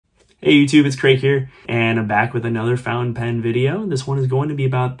Hey YouTube, it's Craig here, and I'm back with another fountain pen video. This one is going to be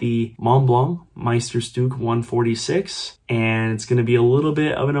about the Montblanc Meisterstück 146, and it's going to be a little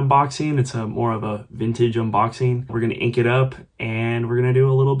bit of an unboxing. It's more of a vintage unboxing. We're going to ink it up, and we're going to do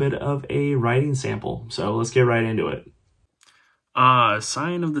a little bit of a writing sample. So let's get right into it.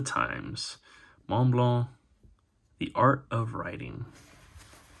 Sign of the times. Montblanc, the art of writing.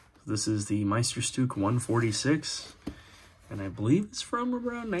 This is the Meisterstück 146. And I believe it's from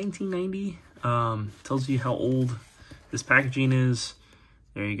around 1990. Tells you how old this packaging is.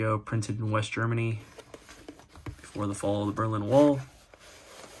 There you go, printed in West Germany before the fall of the Berlin Wall.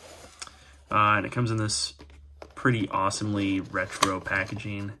 And it comes in this pretty awesomely retro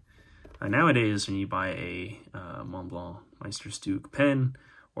packaging. Nowadays, when you buy a Montblanc Meisterstück pen,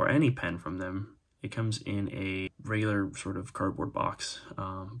 or any pen from them, it comes in a regular sort of cardboard box.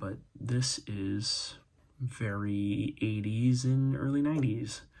 But this is very 80s and early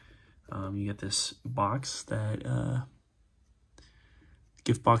 90s. You get this box that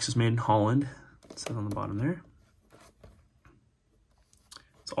gift box is made in Holland. It says on the bottom there.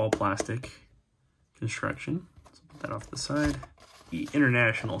 It's all plastic construction. So put that off to the side. The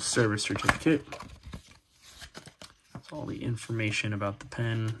International Service Certificate. That's all the information about the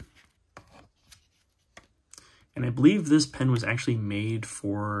pen. And I believe this pen was actually made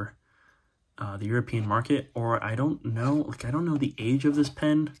for the European market, or I don't know, I don't know the age of this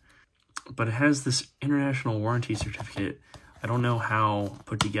pen, but it has this international warranty certificate. I don't know how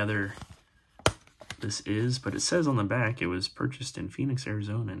put together this is, but it says on the back it was purchased in Phoenix,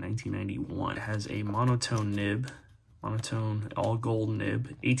 Arizona in 1991. It has a monotone nib, monotone all gold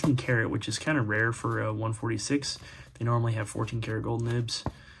nib, 18 karat, which is kind of rare for a 146. They normally have 14 karat gold nibs.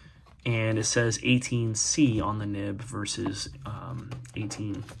 And it says 18C on the nib versus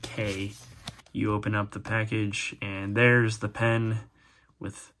 18K. You open up the package, and there's the pen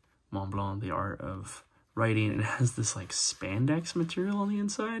with Montblanc, the art of writing. It has this like spandex material on the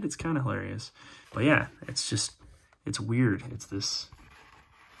inside. It's kind of hilarious. But yeah, it's weird. It's this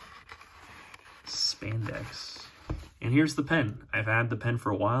spandex. And here's the pen. I've had the pen for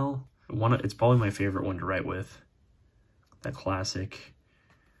a while. It's probably my favorite one to write with. That classic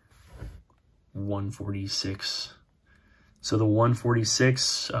 146. So the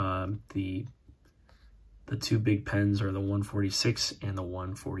 146, the two big pens are the 146 and the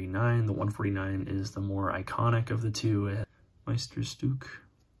 149. The 149 is the more iconic of the two. Meisterstück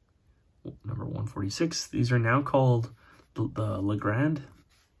number 146. These are now called the Legrand.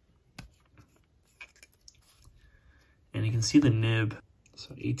 And you can see the nib,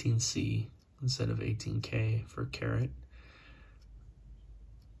 so 18C instead of 18K for carat.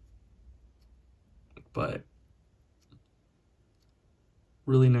 But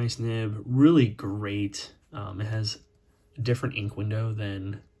really nice nib, really great. It has a different ink window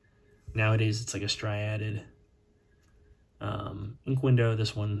than nowadays. It's like a striated ink window.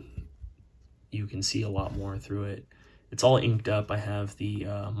 This one, you can see a lot more through it. It's all inked up. I have the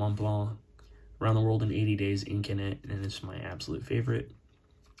Montblanc Around the World in 80 Days ink in it, and it's my absolute favorite.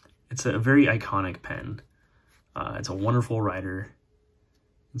 It's a very iconic pen. It's a wonderful writer.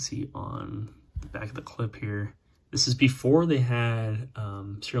 You can see on the back of the clip here. This is before they had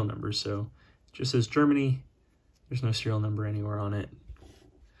serial numbers, so it just says Germany. There's no serial number anywhere on it.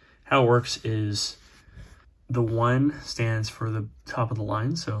 How it works is the 1 stands for the top of the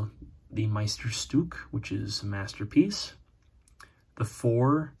line, so the Meisterstück, which is a masterpiece. The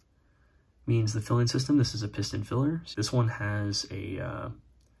 4 means the filling system. This is a piston filler. So this one has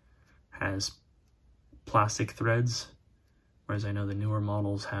has plastic threads, whereas I know the newer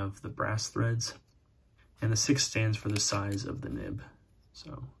models have the brass threads. And the 6 stands for the size of the nib.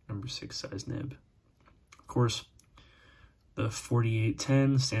 So number 6 size nib. Of course, the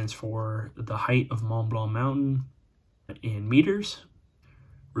 4810 stands for the height of Montblanc Mountain in meters.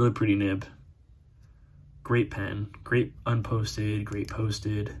 Really pretty nib. Great pen. Great unposted, great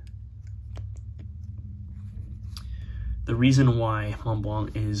posted. The reason why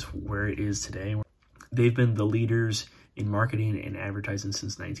Montblanc is where it is today, they've been the leaders in marketing and advertising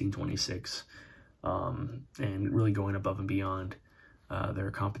since 1926. And really going above and beyond their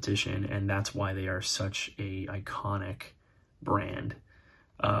competition, and that's why they are such a iconic brand.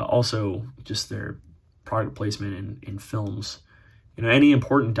 Also, just their product placement in films. You know, any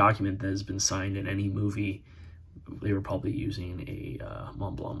important document that has been signed in any movie, they were probably using a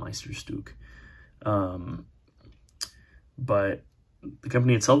Montblanc Meisterstück. But the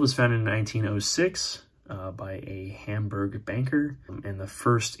company itself was founded in 1906. By a Hamburg banker, and the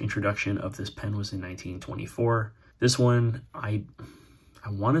first introduction of this pen was in 1924. This one, I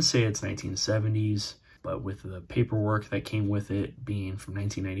want to say it's 1970s. But with the paperwork that came with it being from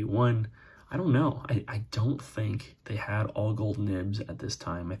 1991, I don't know. I don't think they had all gold nibs at this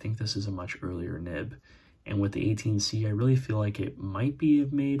time. I think this is a much earlier nib. And with the 18C, I really feel like it might be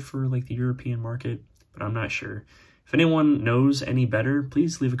made for like the European market, but I'm not sure. If anyone knows any better,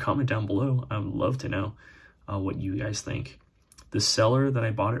 please leave a comment down below. I would love to know what you guys think. The seller that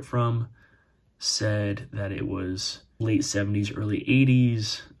I bought it from said that it was late 70s, early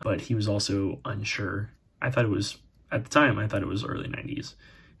 80s, but he was also unsure. I thought it was, at the time, I thought it was early 90s.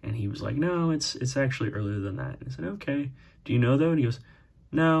 And he was like, no, it's actually earlier than that. And I said, okay. Do you know though? And he goes,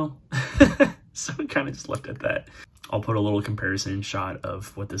 no. So I kind of just left it at that. I'll put a little comparison shot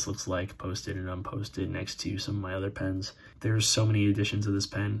of what this looks like posted and unposted next to some of my other pens. There's so many editions of this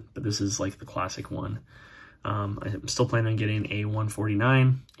pen, but this is like the classic one. I'm still planning on getting a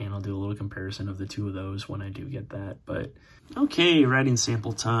 149, and I'll do a little comparison of the two of those when I do get that. But okay, writing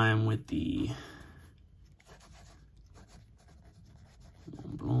sample time with the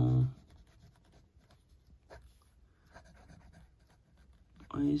Montblanc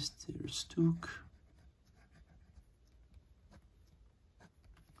Meisterstück.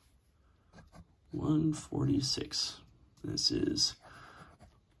 $146. This is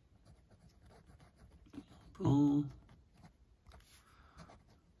Montblanc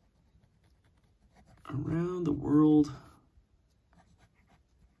Around the World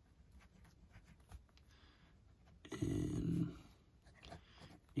in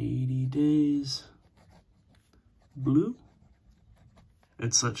 80 Days Blue.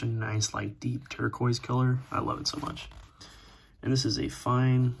 It's such a nice, like, deep turquoise color. I love it so much. And this is a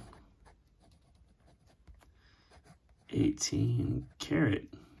fine 18 karat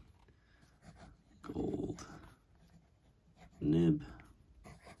gold nib.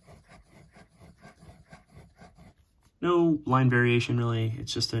 No line variation really.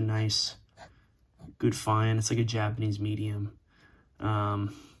 It's just a nice, good fine. It's like a Japanese medium.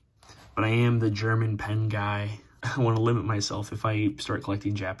 But I am the German pen guy. I want to limit myself. If I start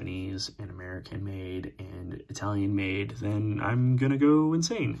collecting Japanese and American made and Italian made, then I'm gonna go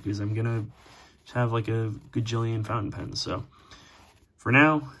insane because I'm gonna have like a gajillion fountain pens. So for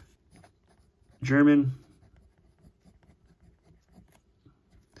now, German,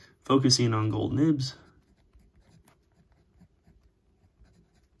 focusing on gold nibs,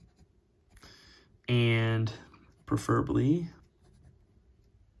 and preferably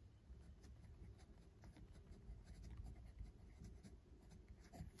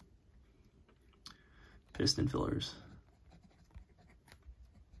piston fillers.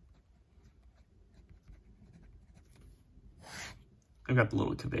 I've got the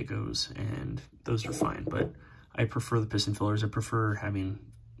little Quebecos, and those are fine, but I prefer the piston fillers. I prefer having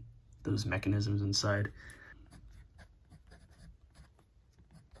those mechanisms inside.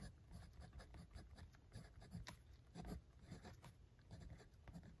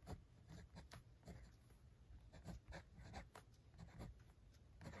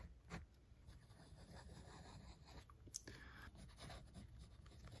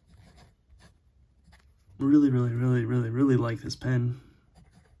 Really like this pen.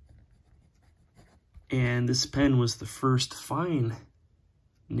 And this pen was the first fine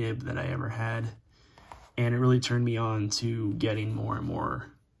nib that I ever had. And it really turned me on to getting more and more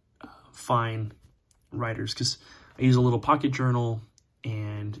fine writers, because I use a little pocket journal,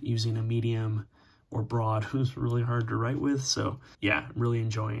 and using a medium or broad was really hard to write with. So yeah, I'm really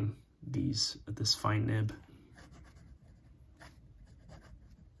enjoying this fine nib.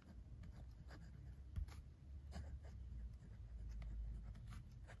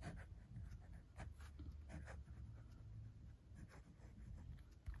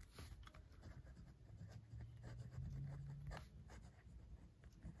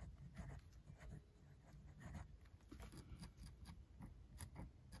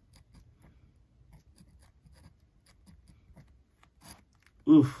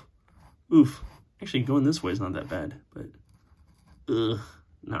 Oof. Actually, going this way is not that bad, but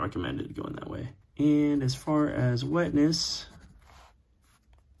not recommended going that way. And as far as wetness,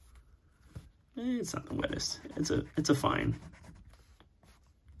 it's not the wettest. It's a fine.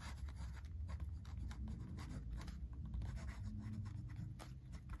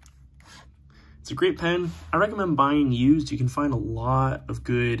 It's a great pen. I recommend buying used. You can find a lot of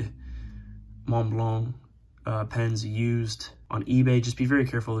good Montblanc pens used on eBay. Just be very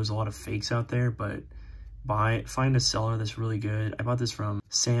careful. There's a lot of fakes out there, but find a seller that's really good. I bought this from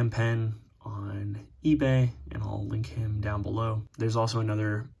Sam Pen on eBay, and I'll link him down below. There's also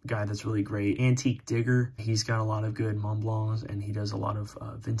another guy that's really great, Antique Digger. He's got a lot of good Montblancs, and he does a lot of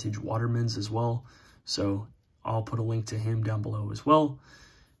vintage Watermans as well. So I'll put a link to him down below as well.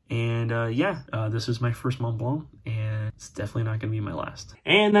 And yeah, this is my first Montblanc, and it's definitely not going to be my last.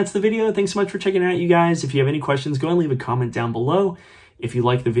 And that's the video. Thanks so much for checking it out, you guys. If you have any questions, go and leave a comment down below. If you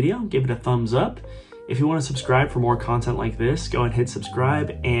like the video, give it a thumbs up. If you want to subscribe for more content like this, go and hit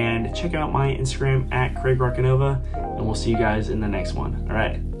subscribe and check out my Instagram at Roccanova, and we'll see you guys in the next one. All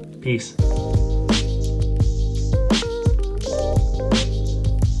right, peace.